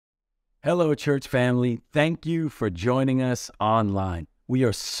Hello, church family. Thank you for joining us online. We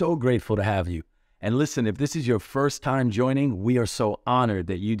are so grateful to have you. And listen, if this is your first time joining, we are so honored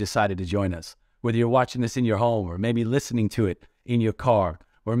that you decided to join us. Whether you're watching this in your home or maybe listening to it in your car,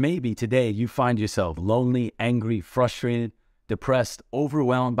 or maybe today you find yourself lonely, angry, frustrated, depressed,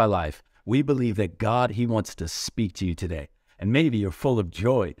 overwhelmed by life, we believe that God, He wants to speak to you today. And maybe you're full of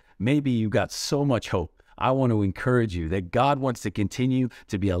joy. Maybe you got so much hope. I want to encourage you that God wants to continue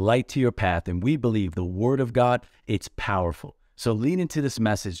to be a light to your path, and we believe the Word of God, it's powerful. So lean into this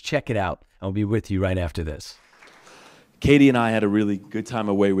message, check it out, and we'll be with you right after this. Katie and I had a really good time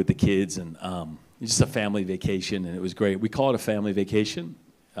away with the kids, and just a family vacation, and it was great. We call it a family vacation,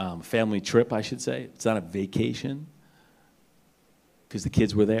 family trip, I should say. It's not a vacation because the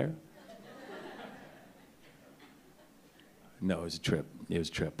kids were there. No, it was a trip. It was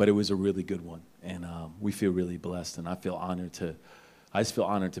a trip, but it was a really good one, and we feel really blessed. And I just feel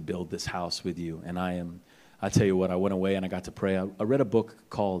honored to build this house with you. And I tell you what, I went away and I got to pray. I read a book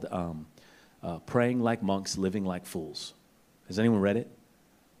called "Praying Like Monks, Living Like Fools." Has anyone read it?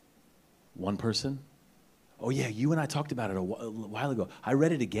 One person? Oh yeah, you and I talked about it a while ago. I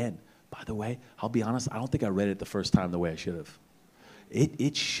read it again. By the way, I'll be honest, I don't think I read it the first time the way I should have.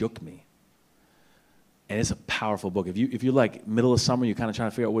 It shook me. And it's a powerful book. If you're like middle of summer, you're kind of trying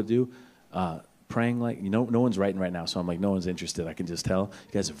to figure out what to do, praying like, no one's writing right now, so I'm like, no one's interested. I can just tell.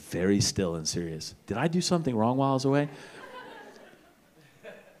 You guys are very still and serious. Did I do something wrong while I was away?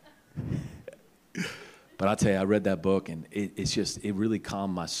 But I'll tell you, I read that book, and it really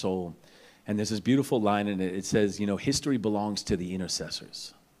calmed my soul. And there's this beautiful line in it. It says, history belongs to the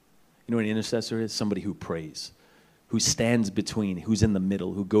intercessors. You know what an intercessor is? Somebody who prays, who stands between, who's in the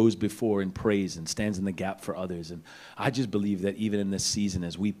middle, who goes before and prays and stands in the gap for others. And I just believe that even in this season,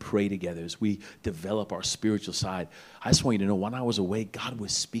 as we pray together, as we develop our spiritual side, I just want you to know, when I was away, God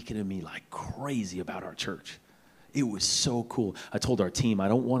was speaking to me like crazy about our church. It was so cool. I told our team,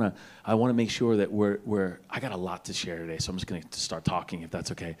 I want to make sure that I got a lot to share today, so I'm just going to start talking, if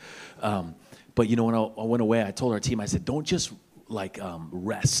that's okay. But when I went away, I told our team, I said, don't just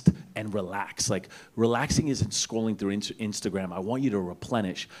rest and relax. Like, relaxing isn't scrolling through Instagram. I want you to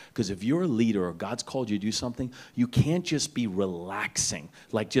replenish, because if you're a leader or God's called you to do something, you can't just be relaxing,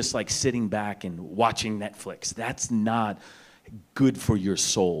 just sitting back and watching Netflix. That's not good for your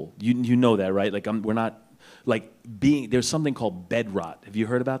soul. You know that, right? We're not there's something called bed rot. Have you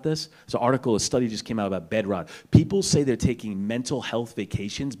heard about this? It's an article, a study just came out about bed rot. People say they're taking mental health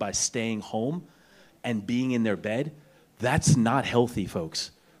vacations by staying home and being in their bed. That's not healthy,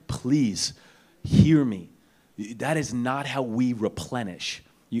 folks. Please hear me. That is not how we replenish.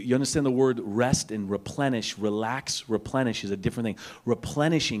 You understand the word rest and replenish, relax, replenish is a different thing.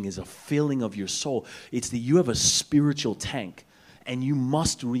 Replenishing is a filling of your soul. It's that you have a spiritual tank and you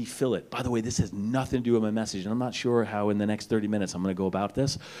must refill it. By the way, this has nothing to do with my message, and I'm not sure how in the next 30 minutes I'm going to go about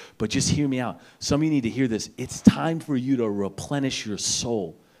this, but just hear me out. Some of you need to hear this. It's time for you to replenish your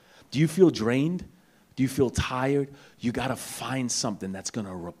soul. Do you feel drained? Do you feel tired? You got to find something that's going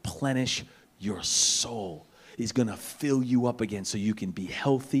to replenish your soul. It's going to fill you up again so you can be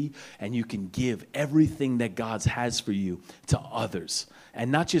healthy and you can give everything that God has for you to others.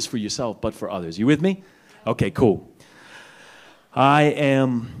 And not just for yourself, but for others. You with me? Okay, cool. I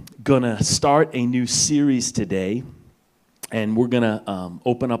am going to start a new series today, and we're going to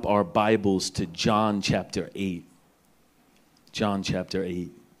open up our Bibles to John chapter 8. John chapter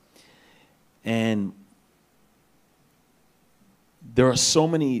 8. And there are so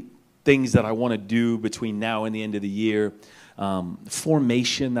many things that I want to do between now and the end of the year.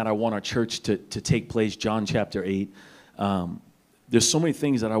 Formation that I want our church to take place, John chapter 8. There's so many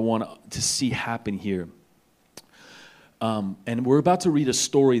things that I want to see happen here. And we're about to read a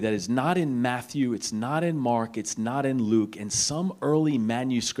story that is not in Matthew, it's not in Mark, it's not in Luke, and some early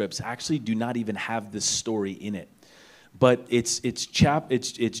manuscripts actually do not even have this story in it. But it's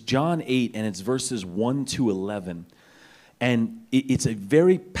John 8, and it's verses 1 to 11. And it's a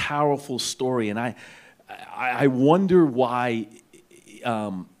very powerful story, and I wonder why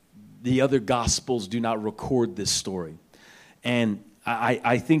the other Gospels do not record this story. And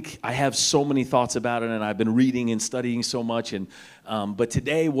I think I have so many thoughts about it, and I've been reading and studying so much. But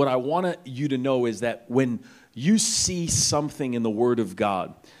today, what I want you to know is that when you see something in the Word of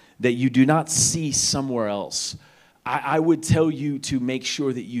God that you do not see somewhere else, I would tell you to make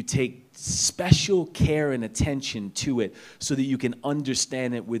sure that you take special care and attention to it so that you can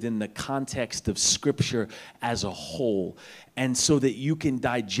understand it within the context of Scripture as a whole, and so that you can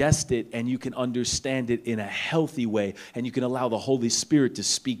digest it and you can understand it in a healthy way, and you can allow the Holy Spirit to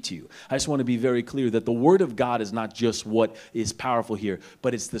speak to you. I just want to be very clear that the Word of God is not just what is powerful here,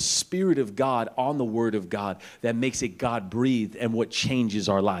 but it's the Spirit of God on the Word of God that makes it God-breathed and what changes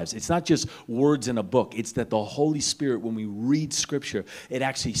our lives. It's not just words in a book. It's that the Holy Spirit, when we read Scripture, it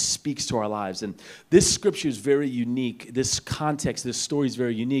actually speaks to our lives. And this Scripture is very unique. This context, this story is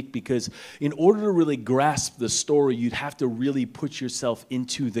very unique because in order to really grasp the story, you'd have to really put yourself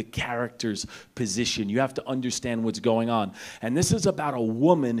into the character's position. You have to understand what's going on. And this is about a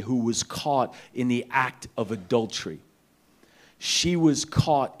woman who was caught in the act of adultery. She was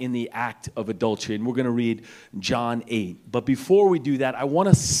caught in the act of adultery. And we're going to read John 8. But before we do that, I want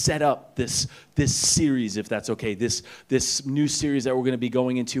to set up this series, if that's okay, this new series that we're going to be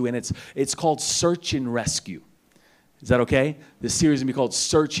going into. And it's called Search and Rescue. Is that okay? This series is going to be called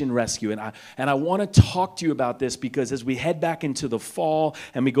Search and Rescue. And I want to talk to you about this because as we head back into the fall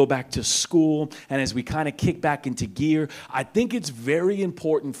and we go back to school and as we kind of kick back into gear, I think it's very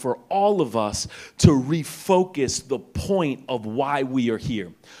important for all of us to refocus the point of why we are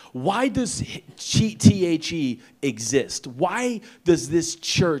here. Why does THE exist? Why does this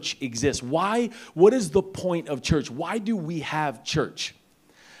church exist? What is the point of church? Why do we have church?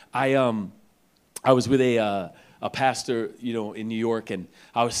 I was with a pastor, in New York, and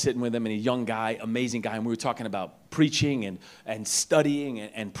I was sitting with him, and a young guy, amazing guy, and we were talking about preaching and studying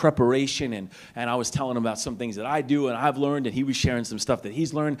and preparation, and I was telling him about some things that I do and I've learned, and he was sharing some stuff that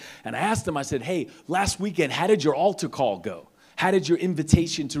he's learned, and I asked him, I said, hey, last weekend, how did your altar call go? How did your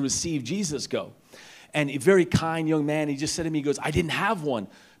invitation to receive Jesus go? And a very kind young man, he just said to me, he goes, I didn't have one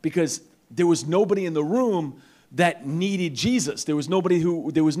because there was nobody in the room that needed Jesus. There was no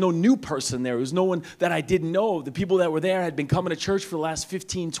new person there. There was no one that I didn't know. The people that were there had been coming to church for the last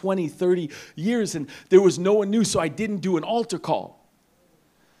 15, 20, 30 years, and there was no one new, so I didn't do an altar call.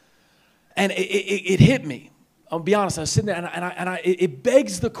 And it hit me. I'll be honest, I was sitting there, and it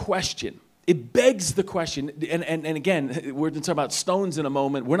begs the question. It begs the question, and again, we're going to talk about stones in a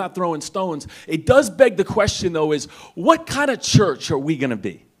moment. We're not throwing stones. It does beg the question, though, is what kind of church are we going to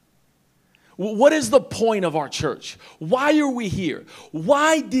be? What is the point of our church? Why are we here?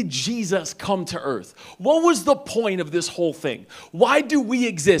 Why did Jesus come to earth? What was the point of this whole thing? Why do we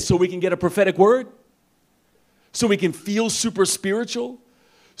exist? So we can get a prophetic word? So we can feel super spiritual?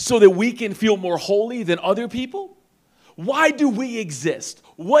 So that we can feel more holy than other people? Why do we exist?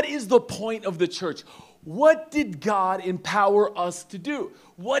 What is the point of the church? What did God empower us to do?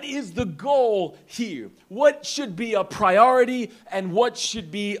 What is the goal here? What should be a priority and what should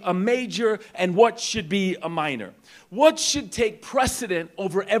be a major and what should be a minor? What should take precedent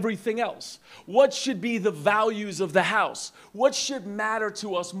over everything else? What should be the values of the house? What should matter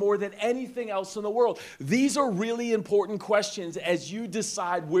to us more than anything else in the world? These are really important questions as you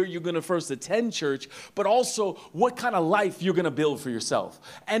decide where you're going to first attend church, but also what kind of life you're going to build for yourself.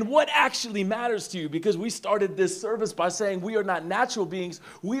 And what actually matters to you, because we started this service by saying we are not natural beings,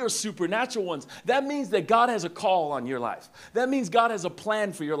 we are supernatural ones. That means that God has a call on your life. That means God has a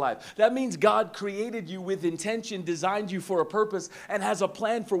plan for your life. That means God created you with intention, designed you for a purpose, and has a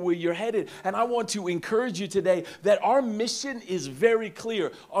plan for where you're headed. And I want to encourage you today that our mission is very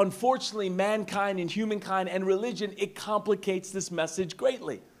clear. Unfortunately, mankind and humankind and religion, it complicates this message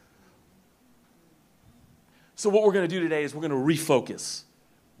greatly. So what we're going to do today is we're going to refocus.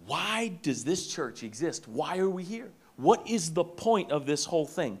 Why does this church exist? Why are we here? What is the point of this whole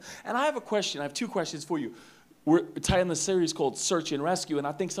thing? And I have a question. I have two questions for you. We're titling the series called Search and Rescue, and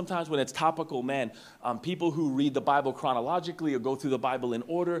I think sometimes when it's topical, people who read the Bible chronologically or go through the Bible in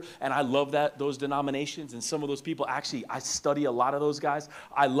order, and I love those denominations, and some of those people, actually, I study a lot of those guys.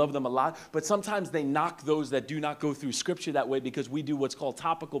 I love them a lot, but sometimes they knock those that do not go through Scripture that way because we do what's called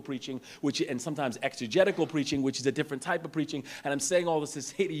topical preaching, and sometimes exegetical preaching, which is a different type of preaching, and I'm saying all this to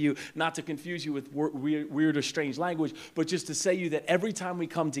say to you, not to confuse you with weird or strange language, but just to say to you that every time we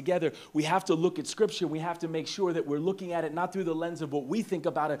come together, we have to look at Scripture, we have to make sure that we're looking at it not through the lens of what we think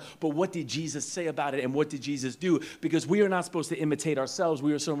about it, but what did Jesus say about it and what did Jesus do? Because we are not supposed to imitate ourselves.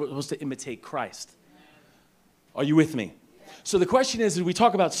 We are supposed to imitate Christ. Are you with me? So the question is, as we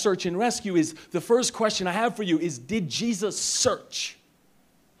talk about search and rescue, is the first question I have for you is, did Jesus search?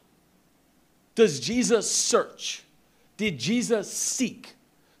 Does Jesus search? Did Jesus seek?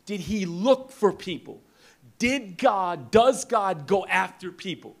 Did he look for people? Does God go after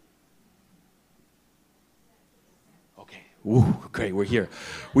people? Ooh, great, we're here.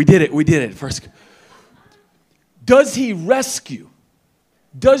 We did it. First, does he rescue?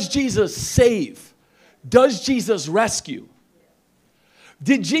 Does Jesus save? Does Jesus rescue?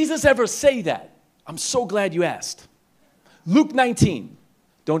 Did Jesus ever say that? I'm so glad you asked. Luke 19.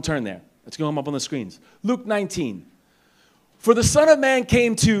 Don't turn there. Let's go up on the screens. Luke 19. For the Son of Man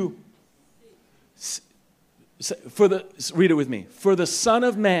came to... read it with me. For the Son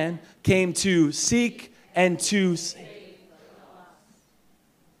of Man came to seek and to save.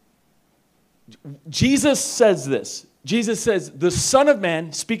 Jesus says this. Jesus says, the Son of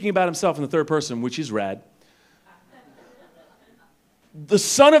Man, speaking about himself in the third person, which is rad. The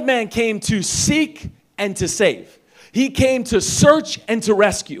Son of Man came to seek and to save. He came to search and to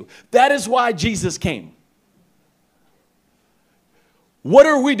rescue. That is why Jesus came. What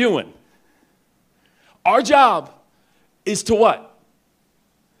are we doing? Our job is to what?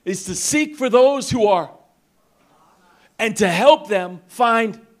 Is to seek for those who are, and to help them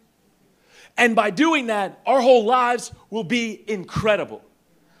find. And by doing that, our whole lives will be incredible.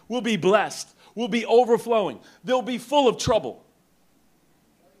 We'll be blessed. We'll be overflowing. They'll be full of trouble.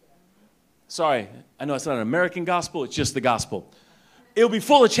 Sorry, I know it's not an American gospel, it's just the gospel. It'll be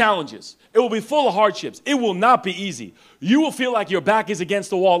full of challenges. It will be full of hardships. It will not be easy. You will feel like your back is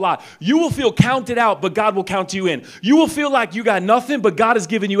against the wall a lot. You will feel counted out, but God will count you in. You will feel like you got nothing, but God has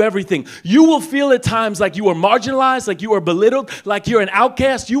given you everything. You will feel at times like you are marginalized, like you are belittled, like you're an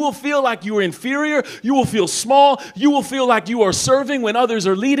outcast. You will feel like you are inferior. You will feel small. You will feel like you are serving when others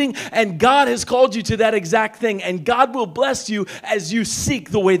are leading. And God has called you to that exact thing. And God will bless you as you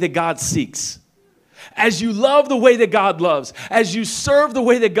seek the way that God seeks. As you love the way that God loves, as you serve the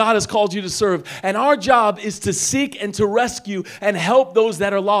way that God has called you to serve. And our job is to seek and to rescue and help those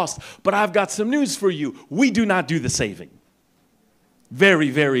that are lost. But I've got some news for you. We do not do the saving. Very,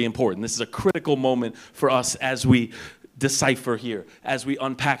 very important. This is a critical moment for us as we decipher here, as we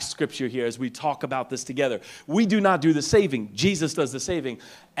unpack scripture here, as we talk about this together. We do not do the saving. Jesus does the saving.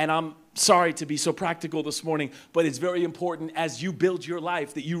 And I'm sorry to be so practical this morning, but it's very important as you build your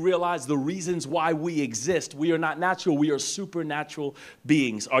life that you realize the reasons why we exist. We are not natural. We are supernatural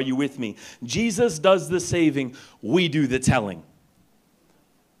beings. Are you with me? Jesus does the saving. We do the telling.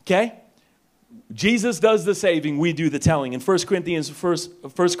 Okay? Jesus does the saving. We do the telling. In 1 Corinthians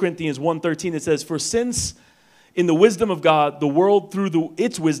 1:13, it says, for since in the wisdom of God, the world through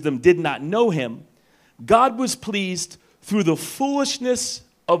its wisdom did not know him, God was pleased through the foolishness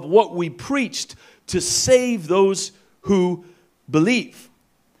of what we preached to save those who believe.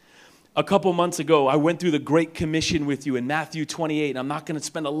 A couple months ago, I went through the Great Commission with you in Matthew 28. I'm not going to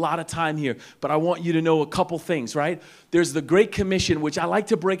spend a lot of time here, but I want you to know a couple things, right? There's the Great Commission, which I like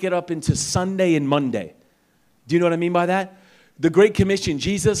to break it up into Sunday and Monday. Do you know what I mean by that? The Great Commission,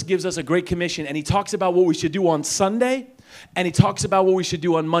 Jesus gives us a Great Commission, and he talks about what we should do on Sunday, and he talks about what we should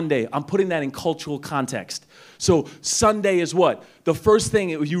do on Monday. I'm putting that in cultural context. So Sunday is what? The first thing,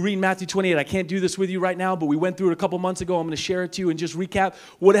 you read Matthew 28, I can't do this with you right now, but we went through it a couple months ago. I'm going to share it to you and just recap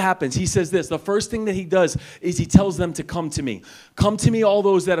what happens. He says this, the first thing that he does is he tells them to come to me. Come to me, all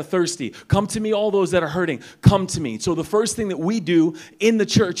those that are thirsty. Come to me, all those that are hurting. Come to me. So the first thing that we do in the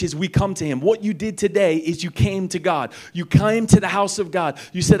church is we come to him. What you did today is you came to God. You came to the house of God.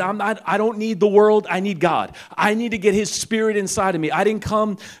 You said, I don't need the world. I need God. I need to get his spirit inside of me. I didn't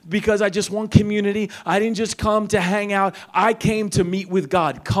come because I just want community. I didn't just come to hang out. I came to meet with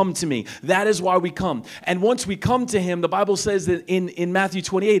God. Come to me. That is why we come. And once we come to him, the Bible says that in Matthew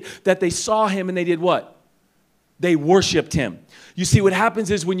 28 that they saw him and they did what? They worshiped him. You see, what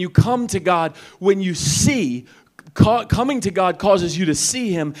happens is when you come to God, when you see, coming to God causes you to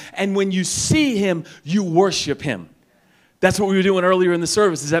see him. And when you see him, you worship him. That's what we were doing earlier in the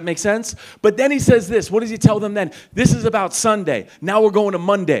service. Does that make sense? But then he says this. What does he tell them then? This is about Sunday. Now we're going to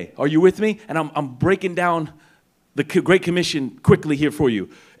Monday. Are you with me? And I'm breaking down the Great Commission quickly here for you.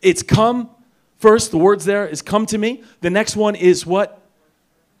 It's come. First, the words there is come to me. The next one is what?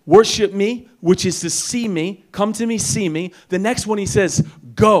 Worship me, which is to see me. Come to me, see me. The next one he says,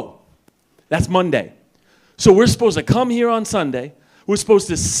 go. That's Monday. So we're supposed to come here on Sunday. We're supposed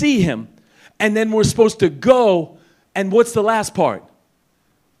to see him. And then we're supposed to go. And what's the last part?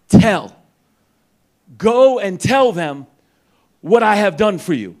 Tell. Go and tell them what I have done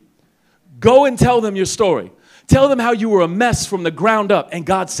for you. Go and tell them your story. Tell them how you were a mess from the ground up and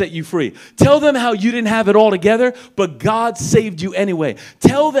God set you free. Tell them how you didn't have it all together, but God saved you anyway.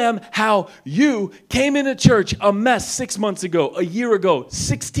 Tell them how you came into church a mess 6 months ago, a year ago,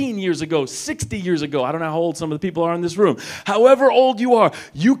 16 years ago, 60 years ago. I don't know how old some of the people are in this room. However old you are,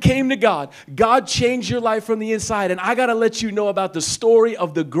 you came to God. God changed your life from the inside. And I got to let you know about the story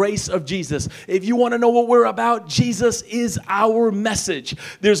of the grace of Jesus. If you want to know what we're about, Jesus is our message.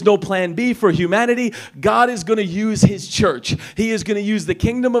 There's no plan B for humanity. God is going to to use his church. He is going to use the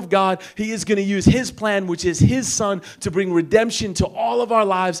kingdom of God. He is going to use his plan, which is his son, to bring redemption to all of our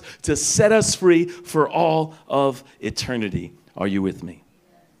lives, to set us free for all of eternity. Are you with me?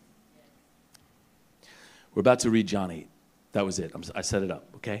 We're about to read John 8. That was it. I set it up,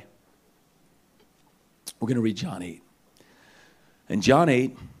 okay? We're going to read John 8. And John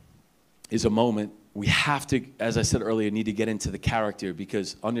 8 is a moment we have to, as I said earlier, need to get into the character,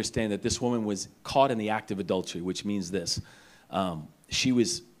 because understand that this woman was caught in the act of adultery, which means this. She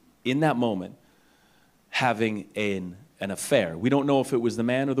was, in that moment, having an affair. We don't know if it was the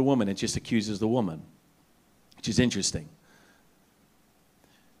man or the woman. It just accuses the woman, which is interesting.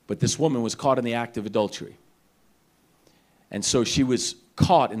 But this woman was caught in the act of adultery. And so she was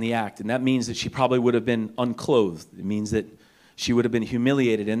caught in the act, and that means that she probably would have been unclothed. It means that she would have been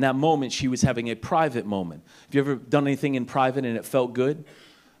humiliated. In that moment, she was having a private moment. Have you ever done anything in private and it felt good,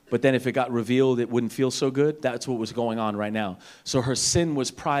 but then if it got revealed, it wouldn't feel so good? That's what was going on right now. So her sin was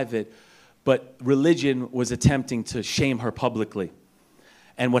private, but religion was attempting to shame her publicly.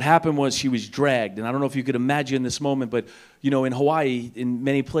 And what happened was she was dragged. And I don't know if you could imagine this moment, but, you know, in Hawaii, in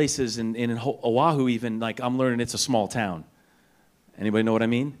many places, in Oahu even, like I'm learning it's a small town. Anybody know what I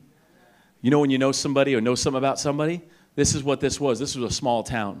mean? You know when you know somebody or know something about somebody? This is what this was. This was a small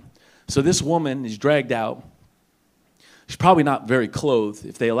town. So this woman is dragged out. She's probably not very clothed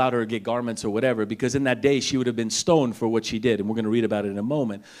if they allowed her to get garments or whatever, because in that day she would have been stoned for what she did. And we're going to read about it in a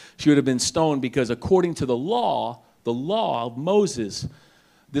moment. She would have been stoned because according to the law of Moses,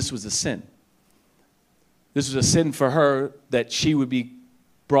 this was a sin. This was a sin for her that she would be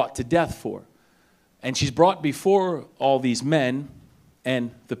brought to death for. And she's brought before all these men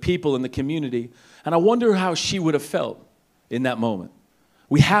and the people in the community. And I wonder how she would have felt in that moment.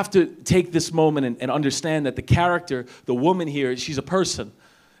 We have to take this moment and understand that the character, the woman here, she's a person.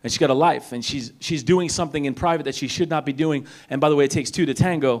 And she's got a life. And she's doing something in private that she should not be doing. And by the way, it takes two to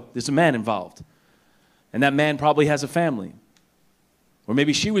tango. There's a man involved. And that man probably has a family. Or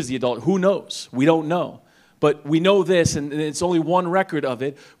maybe she was the adult. Who knows? We don't know. But we know this, and it's only one record of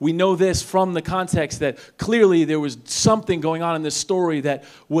it. We know this from the context that clearly there was something going on in this story that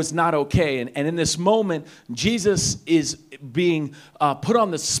was not okay. And in this moment, Jesus is being put on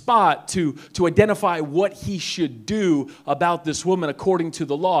the spot to identify what he should do about this woman according to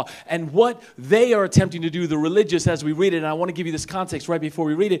the law. And what they are attempting to do, the religious, as we read it, and I want to give you this context right before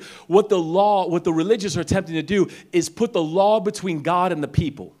we read it, what the religious are attempting to do is put the law between God and the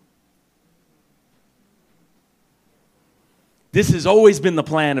people. This has always been the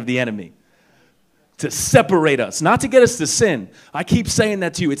plan of the enemy, to separate us, not to get us to sin. I keep saying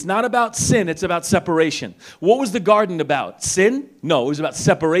that to you. It's not about sin, it's about separation. What was the garden about? Sin? No, it was about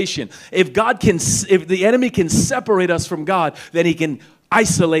separation. If the enemy can separate us from God, then he can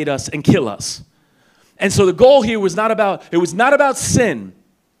isolate us and kill us. And so the goal here was not about sin,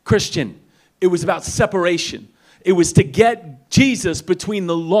 Christian. It was about separation. It was to get Jesus between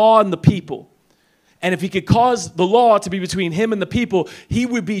the law and the people. And if he could cause the law to be between him and the people, he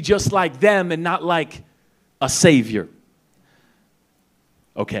would be just like them and not like a savior.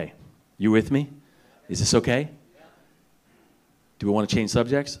 Okay, you with me? Is this okay? Do we want to change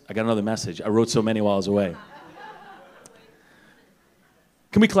subjects? I got another message. I wrote so many while I was away.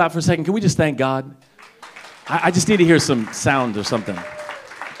 Can we clap for a second? Can we just thank God? I just need to hear some sound or something.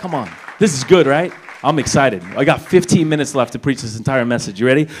 Come on. This is good, right? I'm excited. I got 15 minutes left to preach this entire message. You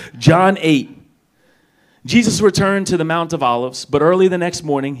ready? John 8. Jesus returned to the Mount of Olives, but early the next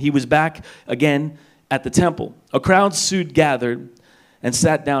morning, he was back again at the temple. A crowd soon gathered and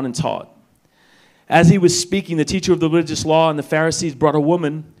sat down and taught. As he was speaking, the teacher of the religious law and the Pharisees brought a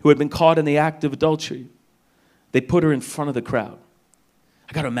woman who had been caught in the act of adultery. They put her in front of the crowd.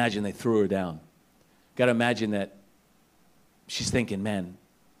 I got to imagine they threw her down. Got to imagine that she's thinking, man,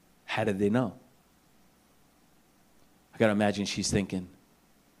 how did they know? I got to imagine she's thinking,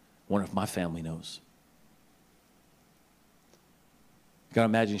 wonder if my family knows. You got to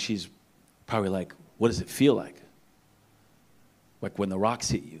imagine she's probably like, what does it feel like? Like when the rocks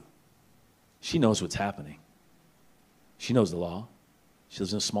hit you. She knows what's happening. She knows the law. She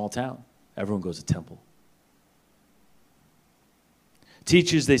lives in a small town. Everyone goes to temple.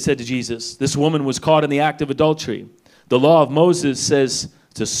 Teachers, they said to Jesus, this woman was caught in the act of adultery. The law of Moses says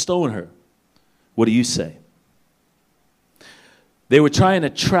to stone her. What do you say? They were trying to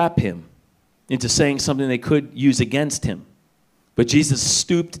trap him into saying something they could use against him. But Jesus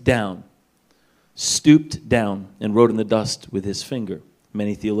stooped down and wrote in the dust with his finger.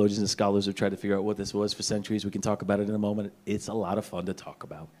 Many theologians and scholars have tried to figure out what this was for centuries. We can talk about it in a moment. It's a lot of fun to talk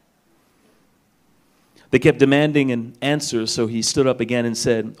about. They kept demanding an answer, so he stood up again and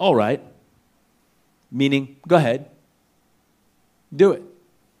said, all right, Meaning, go ahead, do it.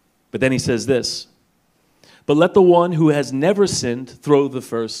 But then he says this, but let the one who has never sinned throw the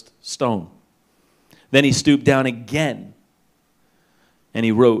first stone. Then he stooped down again and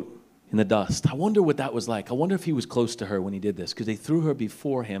he wrote in the dust. I wonder what that was like. I wonder if he was close to her when he did this, because they threw her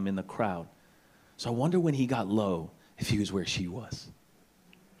before him in the crowd. So I wonder when he got low if he was where she was.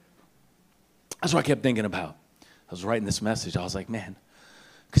 That's what I kept thinking about. I was writing this message. I was like, man,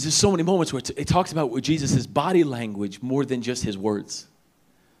 because there's so many moments where it talks about Jesus' body language more than just his words.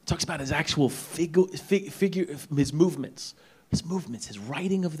 It talks about his actual figure, his movements, his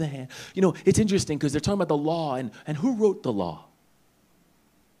writing of the hand. You know, it's interesting because they're talking about the law, and who wrote the law?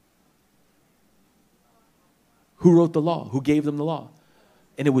 Who wrote the law? Who gave them the law?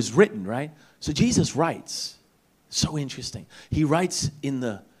 And it was written, right? So Jesus writes. So interesting. He writes in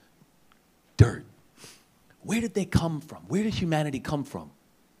the dirt. Where did they come from? Where did humanity come from?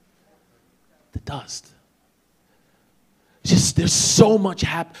 The dust. Just there's so much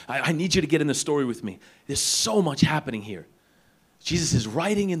I need you to get in the story with me. There's so much happening here. Jesus is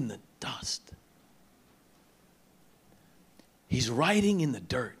writing in the dust. He's writing in the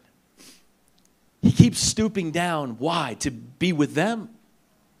dirt. He keeps stooping down. Why? To be with them?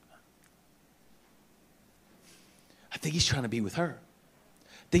 I think he's trying to be with her.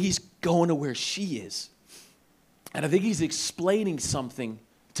 I think he's going to where she is. And I think he's explaining something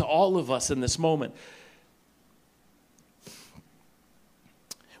to all of us in this moment.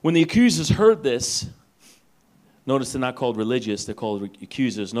 When the accusers heard this, notice they're not called religious, they're called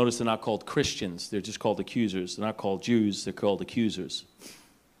accusers. Notice they're not called Christians, they're just called accusers. They're not called Jews, they're called accusers.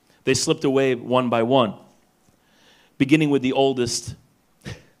 They slipped away one by one, beginning with the oldest,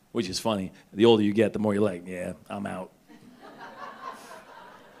 which is funny. The older you get, the more you're like, yeah, I'm out.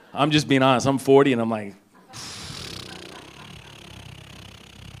 I'm just being honest. I'm 40, and I'm like,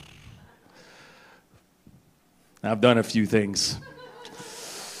 I've done a few things.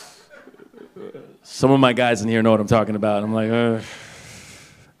 Some of my guys in here know what I'm talking about. I'm like,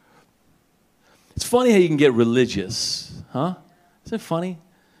 It's funny how you can get religious, huh? Isn't it funny?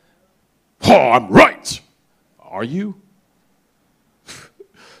 Oh, I'm right. Are you?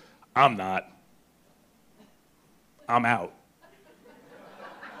 I'm not. I'm out.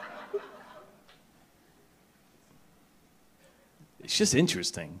 It's just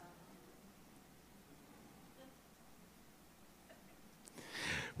interesting.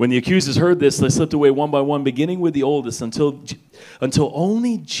 When the accusers heard this, they slipped away one by one, beginning with the oldest, until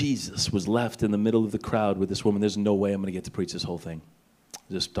only Jesus was left in the middle of the crowd with this woman. There's no way I'm going to get to preach this whole thing.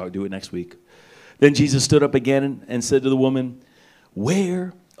 Just do it next week. Then Jesus stood up again and said to the woman,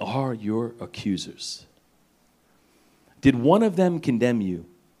 where are your accusers? Did one of them condemn you?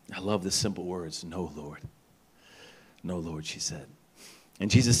 I love the simple words. No, Lord. No, Lord, she said.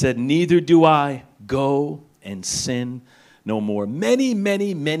 And Jesus said, neither do I. Go and sin no more. Many,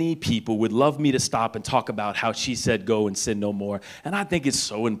 many, many people would love me to stop and talk about how she said go and sin no more. And I think it's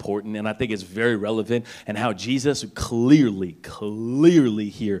so important, and I think it's very relevant, and how Jesus clearly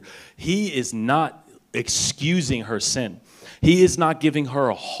here, he is not excusing her sin. He is not giving her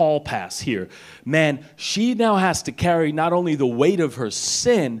a hall pass here. Man, she now has to carry not only the weight of her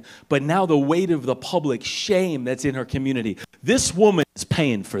sin, but now the weight of the public shame that's in her community. This woman is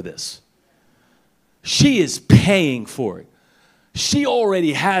paying for this. She is paying for it. She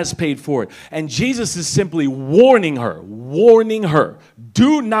already has paid for it. And Jesus is simply warning her,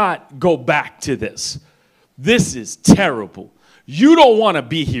 do not go back to this. This is terrible. You don't want to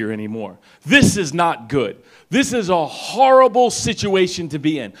be here anymore. This is not good. This is a horrible situation to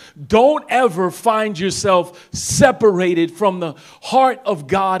be in. Don't ever find yourself separated from the heart of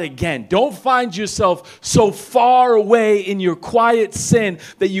God again. Don't find yourself so far away in your quiet sin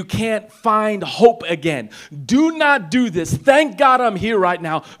that you can't find hope again. Do not do this. Thank God I'm here right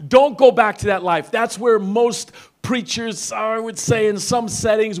now. Don't go back to that life. That's where most preachers, I would say, in some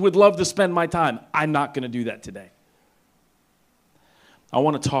settings would love to spend my time. I'm not going to do that today. I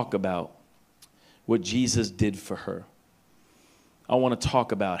want to talk about what Jesus did for her. I want to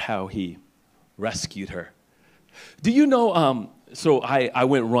talk about how he rescued her. Do you know, so I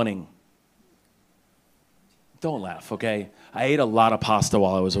went running. Don't laugh, okay? I ate a lot of pasta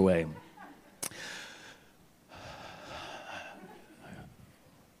while I was away.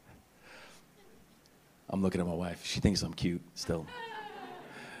 I'm looking at my wife. She thinks I'm cute still.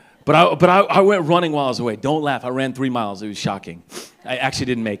 But I went running while I was away. Don't laugh. I ran 3 miles. It was shocking. I actually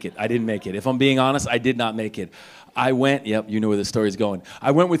didn't make it. I didn't make it. If I'm being honest, I did not make it. I went, yep, you know where the story's going.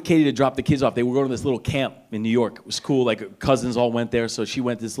 I went with Katie to drop the kids off. They were going to this little camp in New York. It was cool. Like, cousins all went there. So she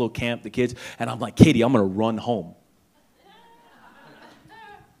went to this little camp, the kids. And I'm like, Katie, I'm going to run home.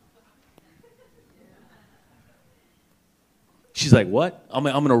 She's like, what? I'm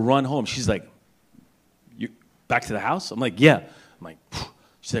going to run home. She's like, you back to the house? I'm like, yeah. I'm like, phew.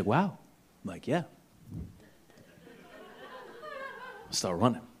 She's like, wow. I'm like, yeah. I start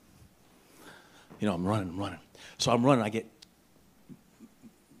running. You know, I'm running. So I'm running. I get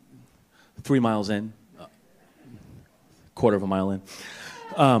 3 miles in, quarter of a mile in.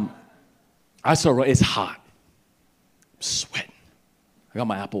 I start running. It's hot. I'm sweating. I got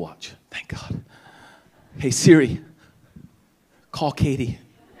my Apple Watch. Thank God. Hey, Siri, call Katie.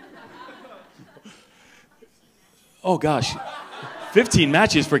 Oh, gosh. 15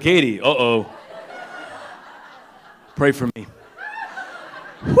 matches for Katie. Uh-oh. Pray for me.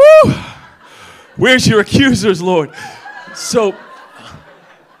 Woo! Where's your accusers, Lord? So,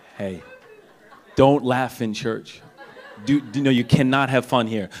 hey, don't laugh in church. No, you cannot have fun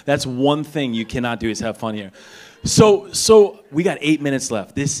here. That's one thing you cannot do is have fun here. So we got 8 minutes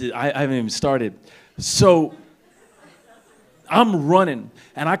left. I haven't even started. So I'm running,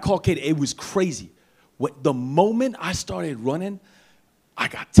 and I call Katie. It was crazy. The moment I started running, I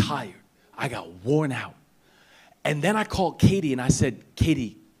got tired. I got worn out. And then I called Katie, and I said,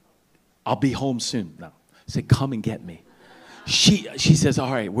 Katie, I'll be home soon. No, I said, come and get me. She says,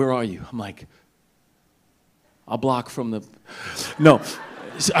 all right, where are you? I'm like, a block from the, no.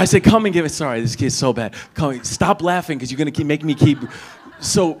 I said, come and get me. Sorry, this kid's so bad. Come, stop laughing because you're going to make me keep.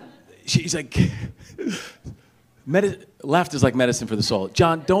 So she's like, laughter's like medicine for the soul.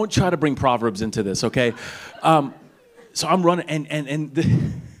 John, don't try to bring Proverbs into this, okay? So I'm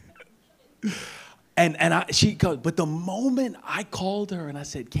running, she goes, but the moment I called her and I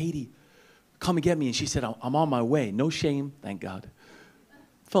said, Katie, come and get me, and she said, I'm on my way. No shame, thank God.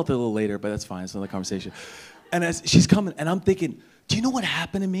 Felt it a little later, but that's fine. It's another conversation. And as she's coming, and I'm thinking, do you know what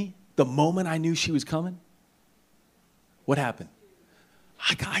happened to me the moment I knew she was coming? What happened?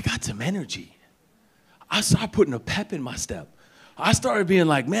 I got some energy. I started putting a pep in my step. I started being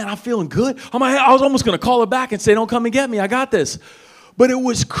like, man, I'm feeling good. I was almost going to call her back and say, don't come and get me. I got this. But it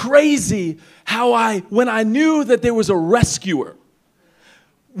was crazy how when I knew that there was a rescuer,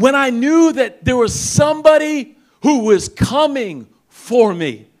 when I knew that there was somebody who was coming for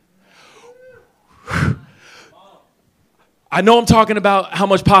me. I know I'm talking about how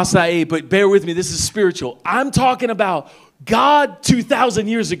much pasta I ate, but bear with me, this is spiritual. I'm talking about God 2,000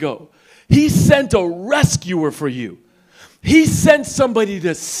 years ago. He sent a rescuer for you. He sent somebody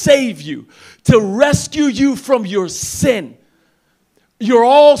to save you, to rescue you from your sin. You're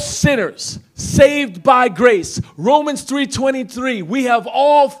all sinners, saved by grace. Romans 3:23, we have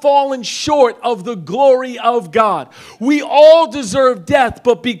all fallen short of the glory of God. We all deserve death,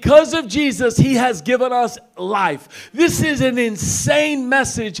 but because of Jesus, he has given us life. This is an insane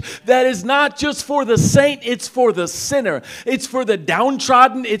message that is not just for the saint, it's for the sinner. It's for the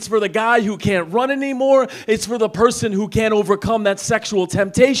downtrodden. It's for the guy who can't run anymore. It's for the person who can't overcome that sexual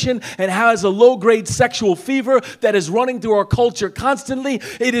temptation and has a low-grade sexual fever that is running through our culture constantly.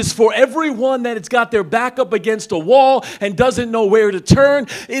 It is for everyone that it's got their back up against a wall and doesn't know where to turn.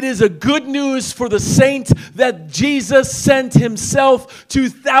 It is a good news for the saint that Jesus sent himself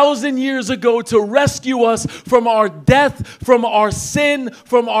 2,000 years ago to rescue us from our death, from our sin,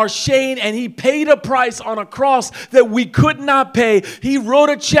 from our shame, and he paid a price on a cross that we could not pay. He wrote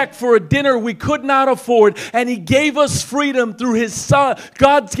a check for a dinner we could not afford, and he gave us freedom through his son.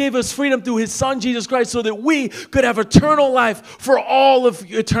 God gave us freedom through his son, Jesus Christ, so that we could have eternal life for all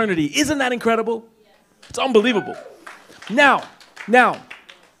of eternity. Isn't that incredible? It's unbelievable. Now,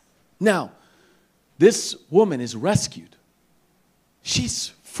 this woman is rescued.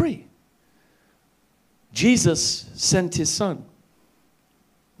 She's free. Jesus sent his son.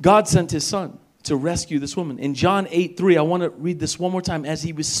 God sent his son to rescue this woman. In John 8:3, I want to read this one more time. As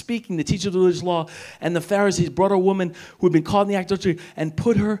he was speaking, the teacher of the religious law and the Pharisees brought a woman who had been caught in the act of adultery and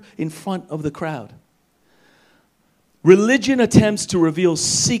put her in front of the crowd. Religion attempts to reveal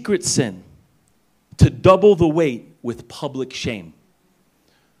secret sin, to double the weight with public shame.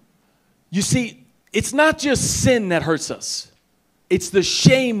 You see, it's not just sin that hurts us. It's the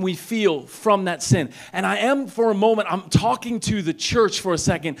shame we feel from that sin. And I'm talking to the church for a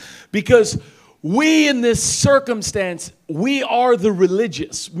second, because we in this circumstance, we are the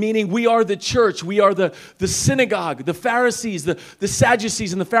religious, meaning we are the church, we are the synagogue, the Pharisees, the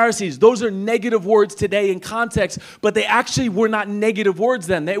Sadducees and the Pharisees. Those are negative words today in context, but they actually were not negative words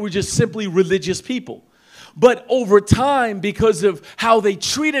then. They were just simply religious people. But over time, because of how they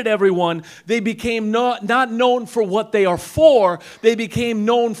treated everyone, they became not known for what they are for. They became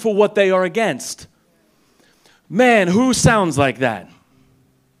known for what they are against. Man, who sounds like that?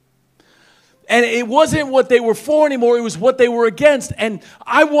 And it wasn't what they were for anymore. It was what they were against. And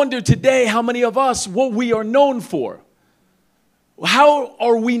I wonder today how many of us, what we are known for. How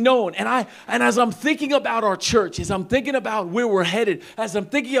are we known? And as I'm thinking about our church, as I'm thinking about where we're headed, as I'm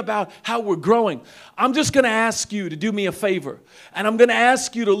thinking about how we're growing, I'm just going to ask you to do me a favor. And I'm going to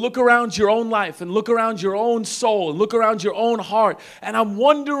ask you to look around your own life and look around your own soul and look around your own heart. And I'm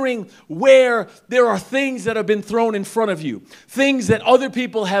wondering where there are things that have been thrown in front of you, things that other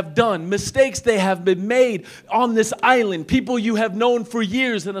people have done, mistakes they have been made on this island, people you have known for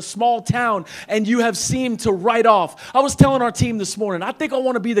years in a small town and you have seemed to write off. I was telling our team this morning, I think I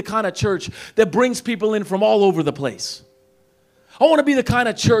want to be the kind of church that brings people in from all over the place. I want to be the kind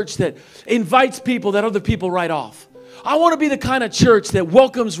of church that invites people that other people write off. I want to be the kind of church that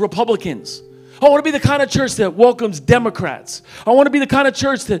welcomes Republicans. I want to be the kind of church that welcomes Democrats. I want to be the kind of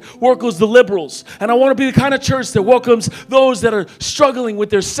church that welcomes the liberals. And I want to be the kind of church that welcomes those that are struggling with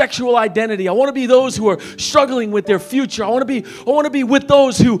their sexual identity. I want to be those who are struggling with their future. I want to be with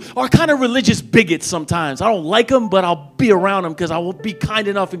those who are kind of religious bigots sometimes. I don't like them, but I'll be around them because I will be kind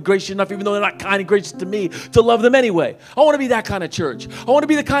enough and gracious enough, even though they're not kind and gracious to me, to love them anyway. I want to be that kind of church. I want to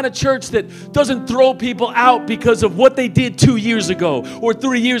be the kind of church that doesn't throw people out because of what they did 2 years ago or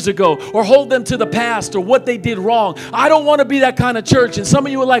 3 years ago or hold them to the past or what they did wrong. I don't want to be that kind of church. And some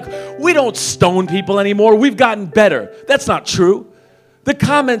of you are like, we don't stone people anymore. We've gotten better. That's not true. The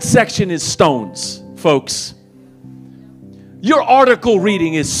comment section is stones, folks. Your article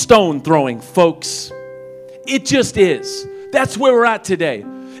reading is stone throwing, folks. It just is. That's where we're at today.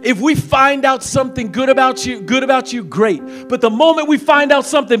 If we find out something good about you, great. But the moment we find out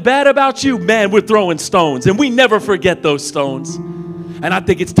something bad about you, man, we're throwing stones. And we never forget those stones. And I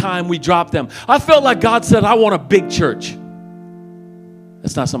think it's time we drop them. I felt like God said, I want a big church.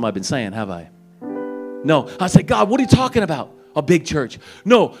 That's not something I've been saying, have I? No. I said, God, what are you talking about? A big church.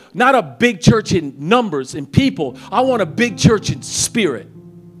 No, not a big church in numbers and people. I want a big church in spirit.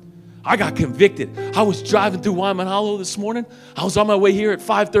 I got convicted. I was driving through Wyman Hollow this morning. I was on my way here at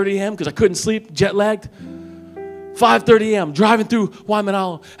 5:30 a.m. because I couldn't sleep, jet lagged. 5:30 a.m. driving through Wyman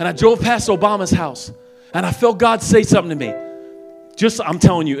Hollow. And I drove past Obama's house. And I felt God say something to me. I'm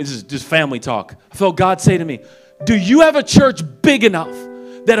telling you, this is just family talk. I felt God say to me, do you have a church big enough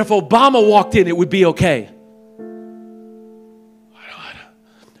that if Obama walked in, it would be okay?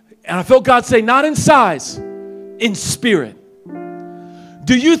 And I felt God say, not in size, in spirit.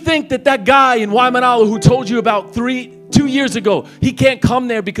 Do you think that guy in Waimanalo who told you about 2 years ago, he can't come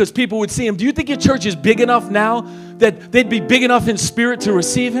there because people would see him? Do you think your church is big enough now that they'd be big enough in spirit to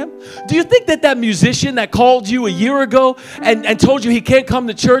receive him? Do you think that musician that called you a year ago and told you he can't come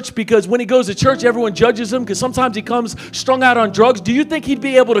to church because when he goes to church, everyone judges him because sometimes he comes strung out on drugs? Do you think he'd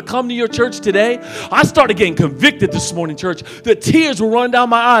be able to come to your church today? I started getting convicted this morning, church. The tears were running down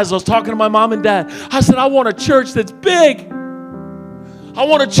my eyes. I was talking to my mom and dad. I said, I want a church that's big. I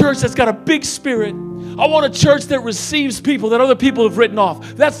want a church that's got a big spirit. I want a church that receives people that other people have written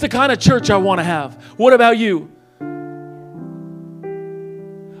off. That's the kind of church I want to have. What about you?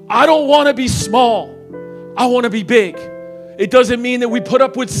 I don't want to be small. I want to be big. It doesn't mean that we put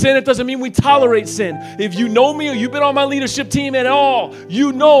up with sin. It doesn't mean we tolerate sin. If you know me or you've been on my leadership team at all,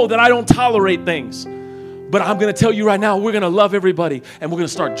 you know that I don't tolerate things. But I'm going to tell you right now, we're going to love everybody and we're going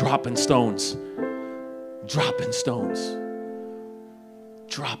to start dropping stones. Dropping stones.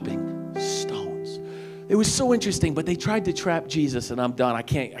 Dropping stones. It was so interesting, but they tried to trap Jesus, and I'm done. I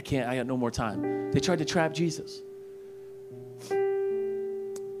can't, I got no more time. They tried to trap Jesus.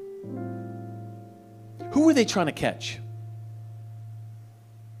 Who were they trying to catch?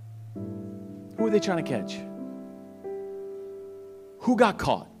 Who were they trying to catch? Who got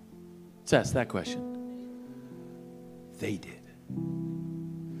caught? Let's ask that question. They did.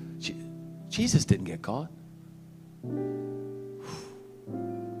 Jesus didn't get caught.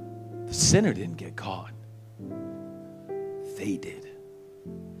 The sinner didn't get caught. They did.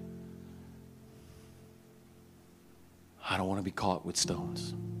 I don't want to be caught with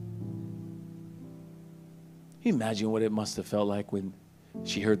stones. Can you imagine what it must have felt like when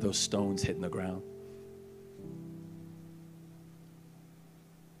she heard those stones hitting the ground?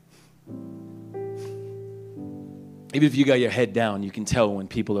 Even if you got your head down, you can tell when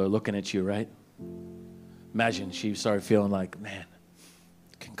people are looking at you, right? Imagine she started feeling like, man,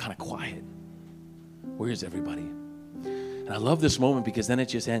 kind of quiet. Where's everybody? And I love this moment because then it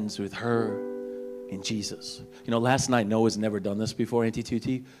just ends with her and Jesus. You know, last night, Noah's never done this before, Auntie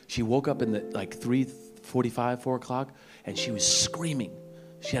Tuti. She woke up in the like 3:45, 4 o'clock, and she was screaming.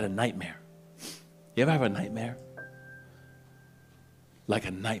 She had a nightmare. You ever have a nightmare? Like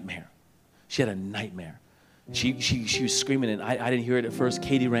a nightmare. She had a nightmare. She was screaming, and I didn't hear it at first.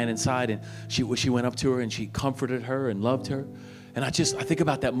 Katie ran inside, and she went up to her, and she comforted her and loved her. And I think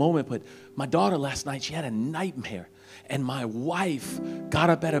about that moment, but my daughter last night, she had a nightmare. And my wife got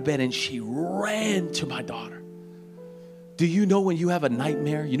up out of bed and she ran to my daughter. Do you know when you have a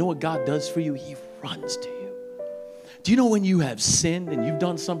nightmare, you know what God does for you? He runs to you. Do you know when you have sinned and you've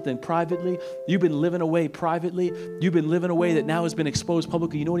done something privately, you've been living away privately, you've been living a way that now has been exposed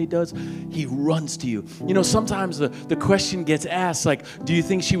publicly, you know what he does? He runs to you. You know, sometimes the question gets asked, like, do you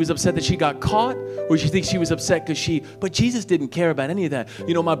think she was upset that she got caught? Or do you think she was upset because but Jesus didn't care about any of that.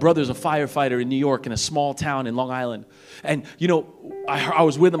 You know, my brother's a firefighter in New York in a small town in Long Island. And, you know, I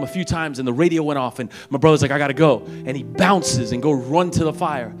was with him a few times and the radio went off and my brother's like, I got to go. And he bounces and go run to the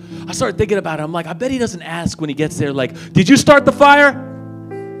fire. I started thinking about it. I'm like, I bet he doesn't ask when he gets there, like, did you start the fire?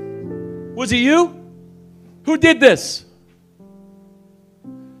 Was it you? Who did this?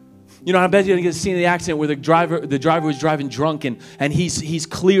 You know, I bet you're going to get a scene of the accident where the driver was driving drunk and he's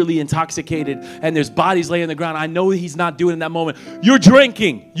clearly intoxicated and there's bodies laying on the ground. I know he's not doing it in that moment. You're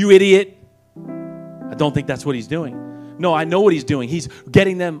drinking, you idiot. I don't think that's what he's doing. No, I know what he's doing. He's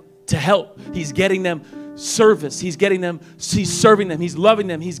getting them to help. He's getting them service. He's serving them. He's loving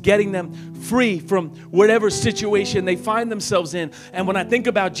them. He's getting them free from whatever situation they find themselves in. And when I think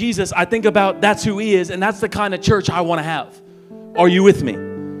about Jesus, I think about that's who he is, and that's the kind of church I want to have. Are you with me?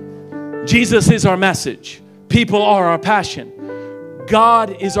 Jesus is our message. People are our passion.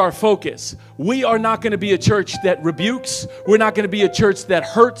 God is our focus. We are not going to be a church that rebukes. We're not going to be a church that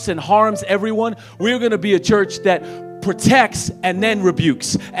hurts and harms everyone. We're going to be a church that protects and then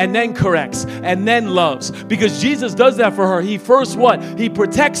rebukes and then corrects and then loves. Because Jesus does that for her. He first what? He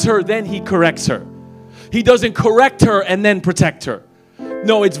protects her, then he corrects her. He doesn't correct her and then protect her.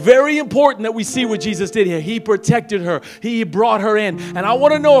 No, it's very important that we see what Jesus did here. He protected her. He brought her in. And I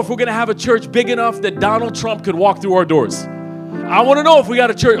want to know if we're going to have a church big enough that Donald Trump could walk through our doors. I want to know if we got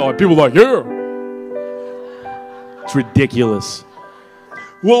a church. Oh, people are like, yeah. It's ridiculous.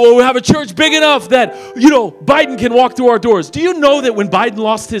 We'll have a church big enough that, you know, Biden can walk through our doors. Do you know that when Biden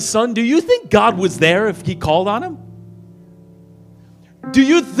lost his son, do you think God was there if he called on him? Do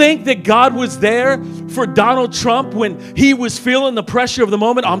you think that God was there for Donald Trump when he was feeling the pressure of the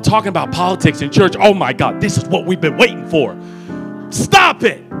moment? I'm talking about politics in church. Oh my God, this is what we've been waiting for. Stop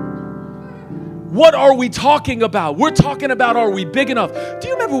it. What are we talking about? We're talking about, are we big enough? Do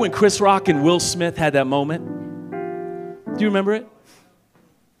you remember when Chris Rock and Will Smith had that moment? Do you remember it?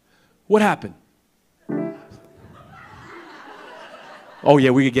 What happened? Oh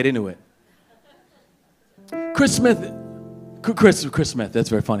yeah, we could get into it. Chris Smith, that's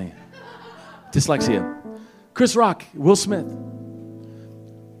very funny. Dyslexia. Chris Rock, Will Smith.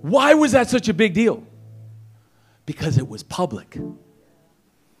 Why was that such a big deal? Because it was public.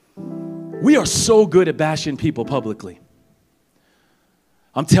 We are so good at bashing people publicly.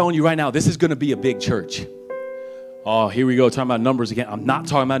 I'm telling you right now, this is going to be a big church. Oh, here we go, talking about numbers again. I'm not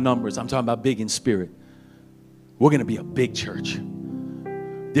talking about numbers. I'm talking about big in spirit. We're going to be a big church.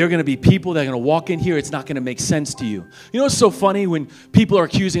 There are going to be people that are going to walk in here. It's not going to make sense to you. You know what's so funny when people are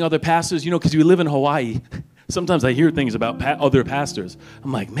accusing other pastors? You know, because we live in Hawaii. Sometimes I hear things about other pastors.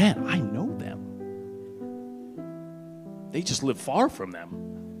 I'm like, man, I know them. They just live far from them.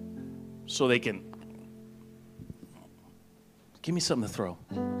 So they can give me something to throw.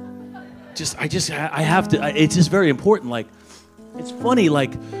 I have to, it's just very important. Like, it's funny,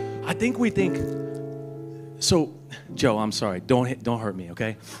 like, I think we think, so, Joe, I'm sorry, don't hurt me,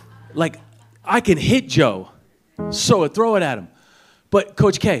 okay? Like, I can hit Joe, so throw it at him. But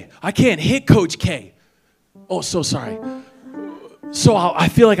Coach K, I can't hit Coach K. Oh, so sorry. So I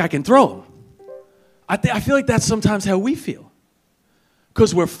feel like I can throw him. I feel like that's sometimes how we feel.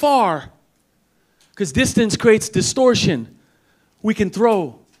 Because we're far, because distance creates distortion. We can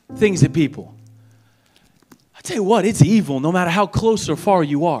throw things at people. I tell you what, it's evil no matter how close or far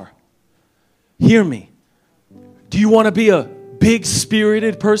you are. Hear me. Do you want to be a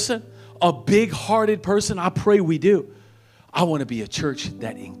big-spirited person? A big-hearted person? I pray we do. I want to be a church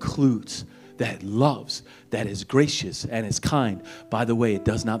that includes, that loves, that is gracious and is kind. By the way, it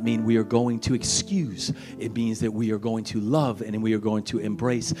does not mean we are going to excuse. It means that we are going to love and we are going to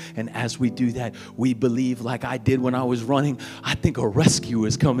embrace. And as we do that, we believe, like I did when I was running, I think a rescuer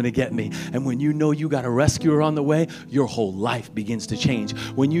is coming to get me. And when you know you got a rescuer on the way, your whole life begins to change.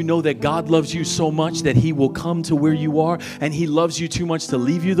 When you know that God loves you so much that he will come to where you are and he loves you too much to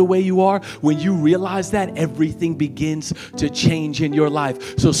leave you the way you are, when you realize that, everything begins to change in your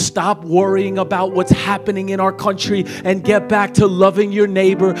life. So stop worrying worrying about what's happening in our country and get back to loving your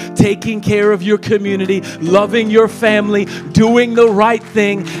neighbor, taking care of your community, loving your family, doing the right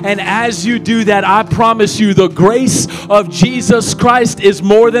thing. And as you do that, I promise you, the grace of Jesus Christ is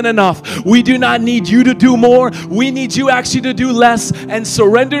more than enough. We do not need you to do more. We need you actually to do less and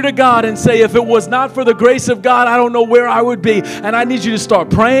surrender to God and say, if it was not for the grace of God, I don't know where I would be. And I need you to start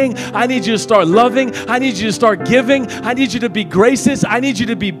praying. I need you to start loving. I need you to start giving. I need you to be gracious. I need you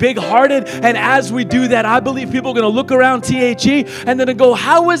to be big-hearted. And as we do that, I believe people are going to look around THE and then go,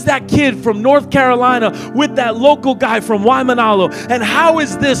 how is that kid from North Carolina with that local guy from Waimanalo? And how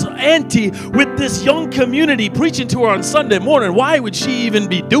is this auntie with this young community preaching to her on Sunday morning? Why would she even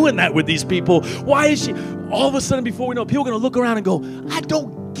be doing that with these people? Why is she? All of a sudden, before we know, people are going to look around and go, I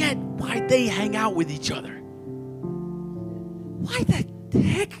don't get why they hang out with each other. Why the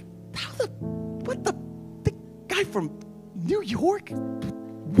heck? What the guy from New York?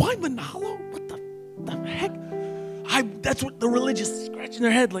 Waimanalo? What the heck? That's what the religious is scratching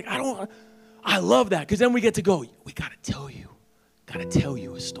their head. Like, I love that. Because then we get to go, we got to tell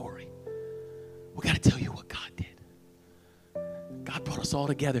you a story. We got to tell you what God did. God brought us all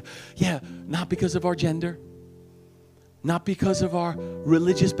together. Yeah, not because of our gender, not because of our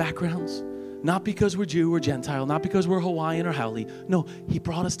religious backgrounds, not because we're Jew or Gentile, not because we're Hawaiian or Haole. No, He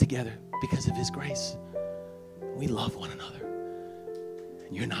brought us together because of His grace. We love one another.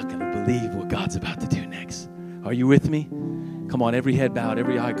 And you're not going to believe what God's about to do next. Are you with me? Come on, every head bowed,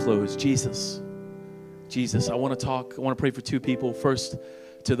 every eye closed. Jesus, I want to pray for two people. First,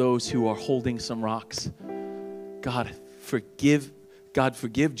 to those who are holding some rocks. God, forgive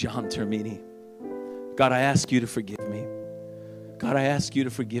John Termini. God, I ask you to forgive me. God, I ask you to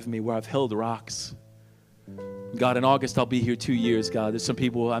forgive me where I've held rocks. God, in August, I'll be here 2 years, God. There's some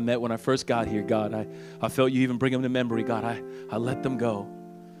people I met when I first got here, God. I felt you even bring them to memory, God. I let them go.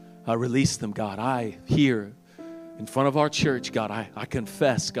 I release them, God. I here in front of our church, God, I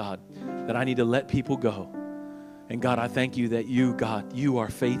confess, God, that I need to let people go. And God, I thank you that you, God, you are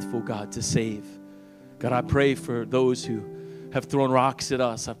faithful, God, to save. God, I pray for those who have thrown rocks at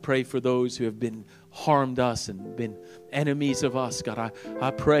us. I pray for those who have been harmed us and been enemies of us. God,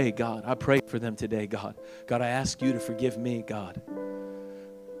 I pray, God, I pray for them today, God. God, I ask you to forgive me, God.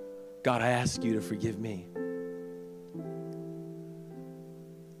 God, I ask you to forgive me.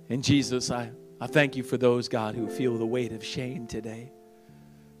 And Jesus, I thank you for those, God, who feel the weight of shame today.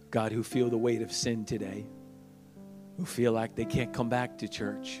 God, who feel the weight of sin today. Who feel like they can't come back to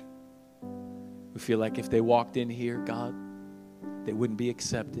church. Who feel like if they walked in here, God, they wouldn't be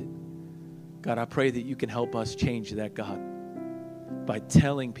accepted. God, I pray that you can help us change that, God, by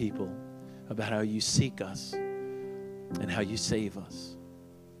telling people about how you seek us and how you save us.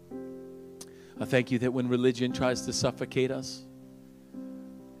 I thank you that when religion tries to suffocate us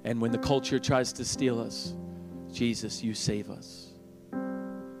and when the culture tries to steal us, Jesus, you save us.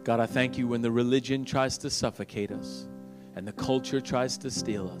 God, I thank you when the religion tries to suffocate us and the culture tries to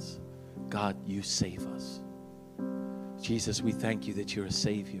steal us, God, you save us. Jesus, we thank you that you're a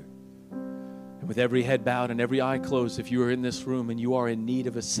Savior. And with every head bowed and every eye closed, if you are in this room and you are in need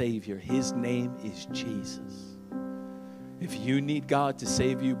of a Savior, His name is Jesus. If you need God to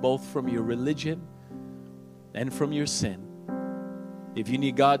save you both from your religion and from your sin, if you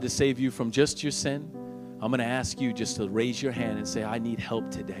need God to save you from just your sin, I'm going to ask you just to raise your hand and say, I need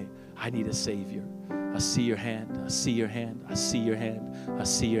help today. I need a Savior. I see your hand. I see your hand. I see your hand. I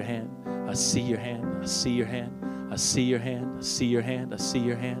see your hand. I see your hand. I see your hand. I see your hand. I see your hand. I see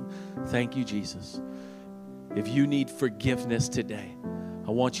your hand. Thank you, Jesus. If you need forgiveness today,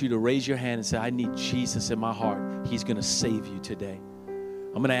 I want you to raise your hand and say, I need Jesus in my heart. He's going to save you today.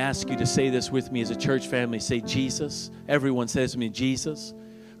 I'm going to ask you to say this with me as a church family. Say, Jesus. Everyone says to me, Jesus,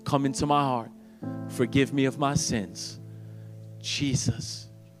 come into my heart. Forgive me of my sins. Jesus,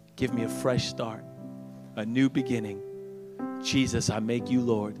 give me a fresh start, a new beginning. Jesus, I make you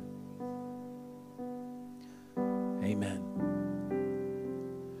Lord. Amen.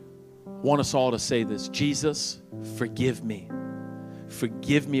 I want us all to say this. Jesus, forgive me.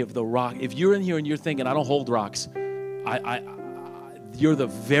 Forgive me of the rock. If you're in here and you're thinking, I don't hold rocks, you're the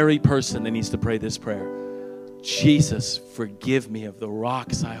very person that needs to pray this prayer. Jesus, forgive me of the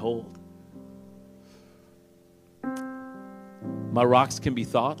rocks I hold. My rocks can be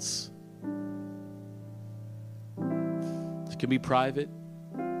thoughts. It can be private.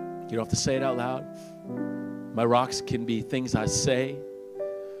 You don't have to say it out loud. My rocks can be things I say.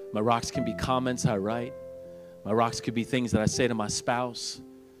 My rocks can be comments I write. My rocks could be things that I say to my spouse.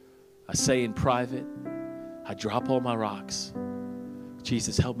 I say in private. I drop all my rocks.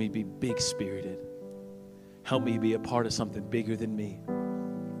 Jesus, help me be big-spirited. Help me be a part of something bigger than me.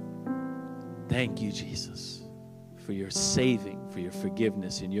 Thank you, Jesus, for your saving, for your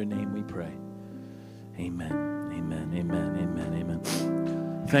forgiveness. In your name we pray. Amen, amen, amen, amen,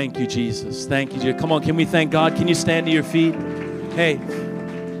 amen. Thank you, Jesus. Thank you, Jesus. Come on, can we thank God? Can you stand to your feet? Hey,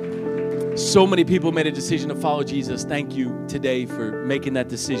 so many people made a decision to follow Jesus. Thank you today for making that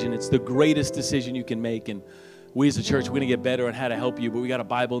decision. It's the greatest decision you can make. And we as a church, we're going to get better on how to help you, but we got a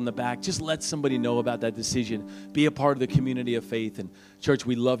Bible in the back. Just let somebody know about that decision. Be a part of the community of faith. And church,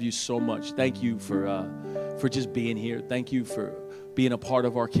 we love you so much. Thank you for just being here. Thank you for being a part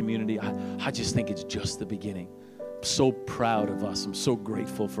of our community. I just think it's just the beginning. I'm so proud of us. I'm so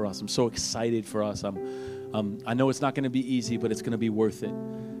grateful for us. I'm so excited for us. I know it's not going to be easy, but it's going to be worth it.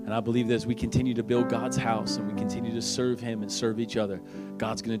 And I believe that as we continue to build God's house and we continue to serve Him and serve each other,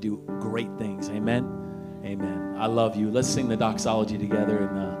 God's going to do great things. Amen. Amen. I love you. Let's sing the doxology together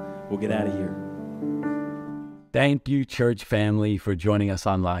and we'll get out of here. Thank you, church family, for joining us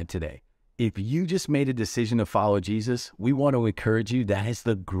online today. If you just made a decision to follow Jesus, we want to encourage you. That is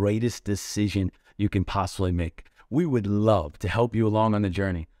the greatest decision you can possibly make. We would love to help you along on the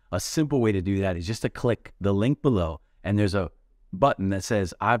journey. A simple way to do that is just to click the link below, and there's a button that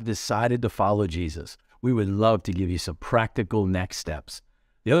says, I've decided to follow Jesus. We would love to give you some practical next steps.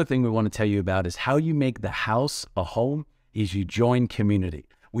 The other thing we want to tell you about is how you make the house a home is you join community.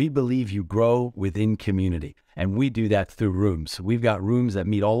 We believe you grow within community, and we do that through rooms. We've got rooms that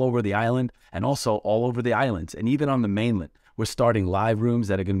meet all over the island and also all over the islands and even on the mainland. We're starting live rooms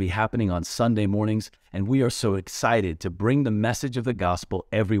that are going to be happening on Sunday mornings, and we are so excited to bring the message of the gospel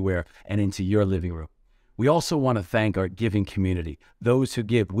everywhere and into your living room. We also want to thank our giving community, those who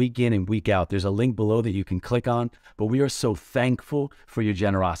give week in and week out. There's a link below that you can click on, but we are so thankful for your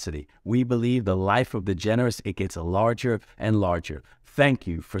generosity. We believe the life of the generous, it gets larger and larger. Thank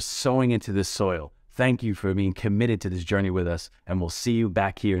you for sowing into this soil. Thank you for being committed to this journey with us, and we'll see you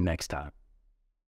back here next time.